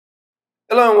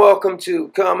Hello and welcome to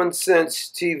Common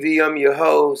Sense TV. I'm your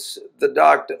host, the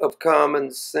Doctor of Common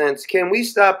Sense. Can we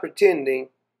stop pretending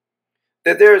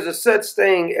that there is a such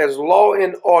thing as law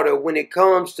and order when it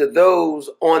comes to those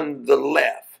on the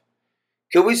left?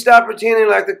 Can we stop pretending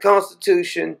like the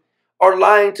Constitution or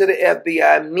lying to the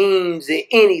FBI means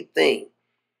anything?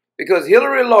 Because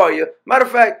Hillary lawyer, matter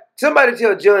of fact, somebody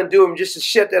tell John Durham just to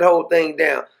shut that whole thing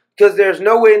down. Because there's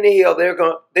no way in the hell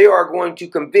they are going to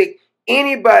convict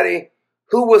anybody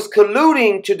who was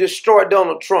colluding to destroy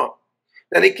Donald Trump.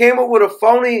 Now, they came up with a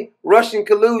phony Russian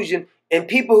collusion, and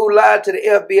people who lied to the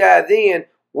FBI then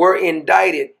were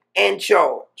indicted and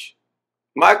charged.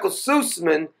 Michael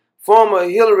Sussmann, former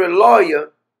Hillary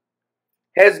lawyer,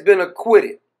 has been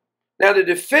acquitted. Now, the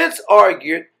defense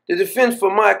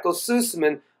for Michael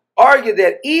Sussmann argued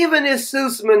that even if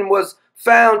Sussmann was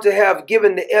found to have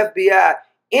given the FBI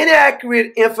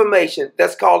inaccurate information,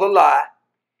 that's called a lie.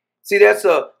 See, that's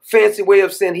a fancy way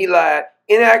of saying he lied.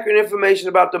 Inaccurate information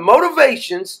about the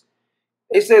motivations.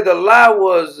 They said the lie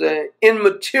was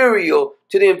immaterial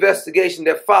to the investigation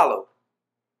that followed.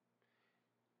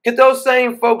 Get those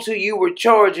same folks who you were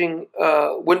charging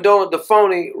when doing the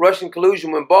phony Russian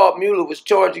collusion, when Bob Mueller was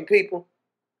charging people?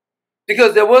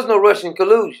 Because there was no Russian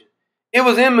collusion. It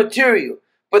was immaterial,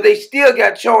 but they still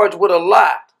got charged with a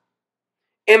lie.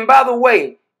 And by the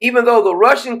way, even though the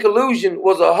Russian collusion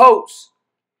was a hoax,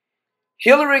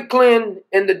 Hillary Clinton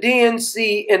and the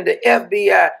DNC and the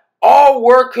FBI all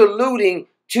were colluding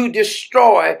to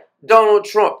destroy Donald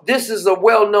Trump. This is a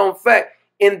well-known fact.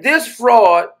 And this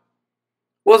fraud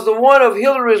was the one of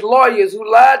Hillary's lawyers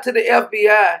who lied to the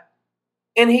FBI,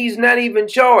 and he's not even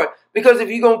charged. Because if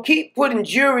you're going to keep putting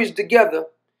juries together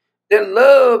that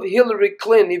love Hillary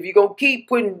Clinton, if you're going to keep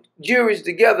putting juries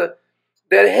together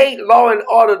that hate law and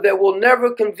order, that will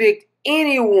never convict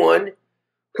anyone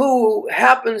who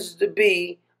happens to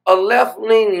be a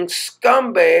left-leaning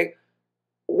scumbag,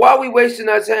 why are we wasting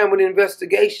our time with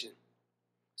investigation?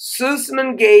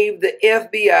 Sussmann gave the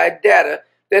FBI data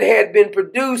that had been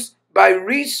produced by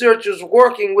researchers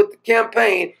working with the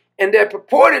campaign and that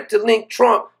purported to link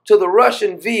Trump to the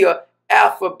Russian via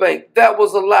Alpha Bank. That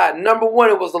was a lie. Number one,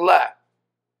 it was a lie.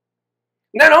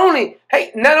 Not only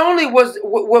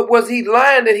was he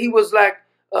lying that he was like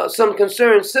some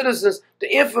concerned citizens,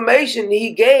 the information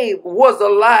he gave was a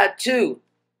lie too.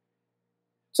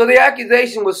 So the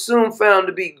accusation was soon found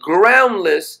to be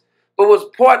groundless, but was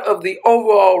part of the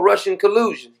overall Russian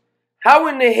collusion. How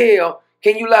in the hell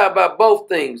can you lie about both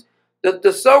things?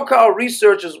 The so-called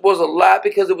researchers was a lie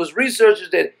because it was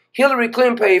researchers that Hillary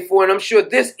Clinton paid for, and I'm sure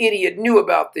this idiot knew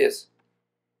about this.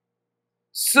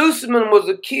 Sussmann was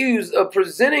accused of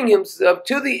presenting himself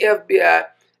to the FBI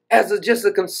as just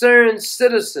a concerned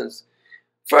citizen.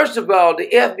 First of all, the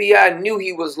FBI knew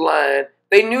he was lying.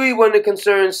 They knew he wasn't a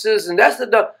concerned citizen. That's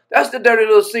the dirty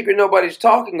little secret nobody's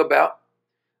talking about.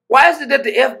 Why is it that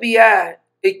the FBI,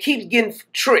 it keeps getting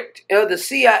tricked? The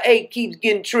CIA keeps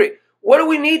getting tricked. What do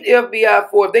we need the FBI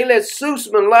for if they let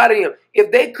Sussmann lie to him?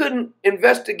 If they couldn't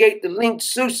investigate the linked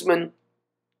Sussmann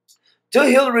to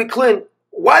Hillary Clinton,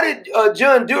 why did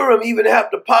John Durham even have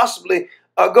to possibly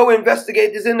go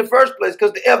investigate this in the first place?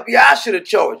 Because the FBI should have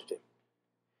charged him.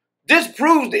 This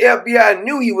proves the FBI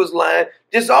knew he was lying.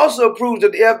 This also proves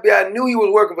that the FBI knew he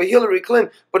was working for Hillary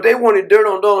Clinton, but they wanted dirt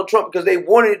on Donald Trump because they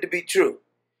wanted it to be true.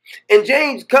 And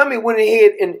James Comey went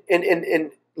ahead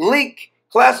and leaked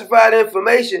classified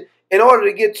information in order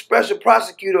to get Special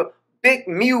Prosecutor Big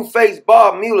Mule-faced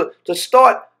Bob Mueller to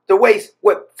start to waste,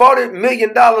 what, $40 million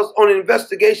on an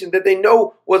investigation that they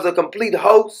know was a complete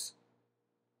hoax?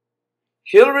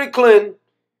 Hillary Clinton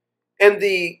and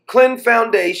the Clinton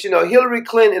Foundation, or Hillary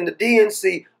Clinton and the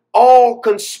DNC, all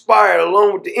conspired,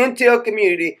 along with the intel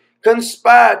community,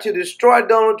 conspired to destroy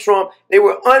Donald Trump. They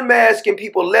were unmasking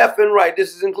people left and right.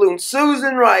 This is including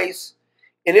Susan Rice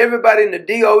and everybody in the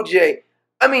DOJ.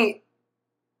 I mean,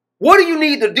 what do you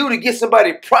need to do to get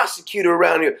somebody prosecuted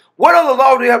around here? What other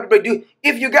law do you have to do?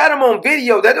 If you got them on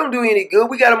video, that don't do any good.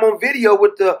 We got them on video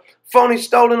with the phony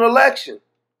stolen election.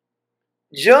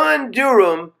 John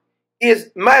Durham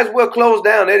might as well close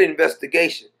down that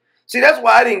investigation. See, that's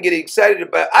why I didn't get excited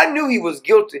about it. I knew he was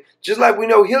guilty, just like we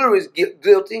know Hillary's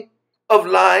guilty of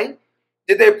lying.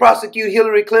 Did they prosecute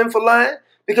Hillary Clinton for lying?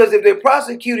 Because if they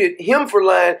prosecuted him for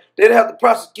lying, they'd have to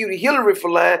prosecute Hillary for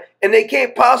lying, and they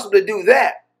can't possibly do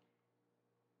that.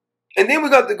 And then we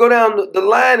got to go down the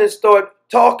line and start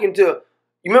talking to,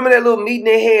 you remember that little meeting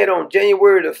they had on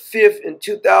January the 5th in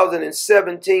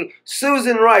 2017?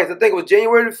 Susan Rice, I think it was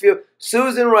January the 5th.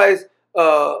 Susan Rice,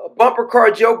 bumper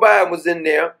car Joe Biden was in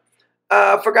there.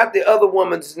 I forgot the other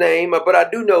woman's name, but I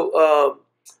do know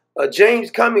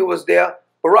James Comey was there.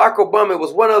 Barack Obama. It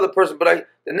was one other person, but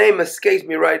the name escapes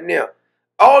me right now.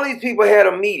 All these people had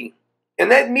a meeting,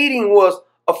 and that meeting was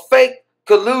a fake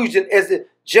collusion, as if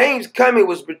James Comey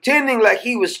was pretending like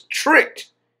he was tricked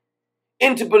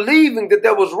into believing that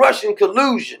there was Russian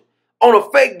collusion on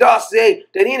a fake dossier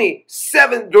that any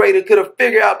 7th grader could have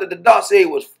figured out that the dossier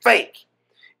was fake.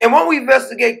 And when we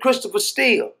investigate Christopher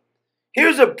Steele,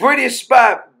 here's a British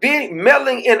spy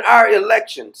meddling in our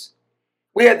elections.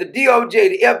 We had the DOJ,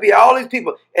 the FBI, all these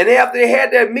people. And after they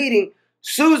had that meeting,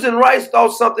 Susan Rice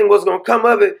thought something was going to come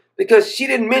of it because she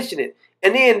didn't mention it.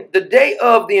 And then the day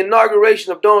of the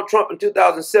inauguration of Donald Trump in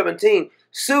 2017,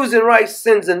 Susan Rice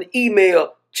sends an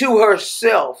email to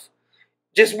herself.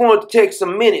 Just wanted to take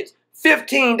some minutes.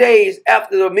 15 days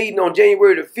after the meeting on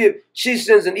January the 5th, she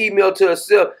sends an email to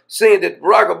herself saying that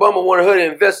Barack Obama wanted her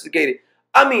to investigate it.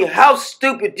 I mean, how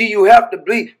stupid do you have to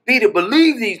be to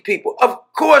believe these people? Of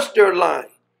course they're lying.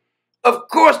 Of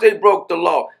course they broke the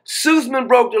law. Sussmann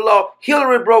broke the law.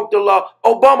 Hillary broke the law.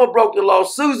 Obama broke the law.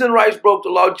 Susan Rice broke the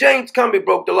law. James Comey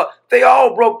broke the law. They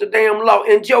all broke the damn law.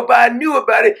 And Joe Biden knew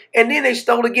about it. And then they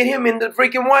stole to get him in the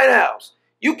freaking White House.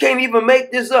 You can't even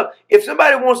make this up. If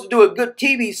somebody wants to do a good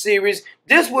TV series,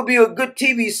 this would be a good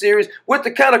TV series with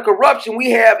the kind of corruption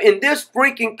we have in this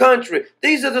freaking country.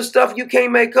 These are the stuff you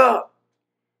can't make up.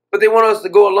 But they want us to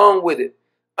go along with it.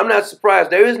 I'm not surprised.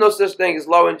 There is no such thing as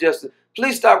law and justice.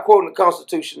 Please stop quoting the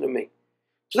Constitution to me.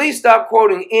 Please stop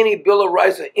quoting any Bill of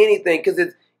Rights or anything, because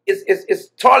it's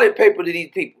toilet paper to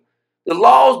these people. The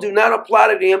laws do not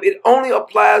apply to them. It only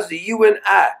applies to you and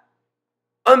I.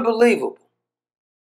 Unbelievable.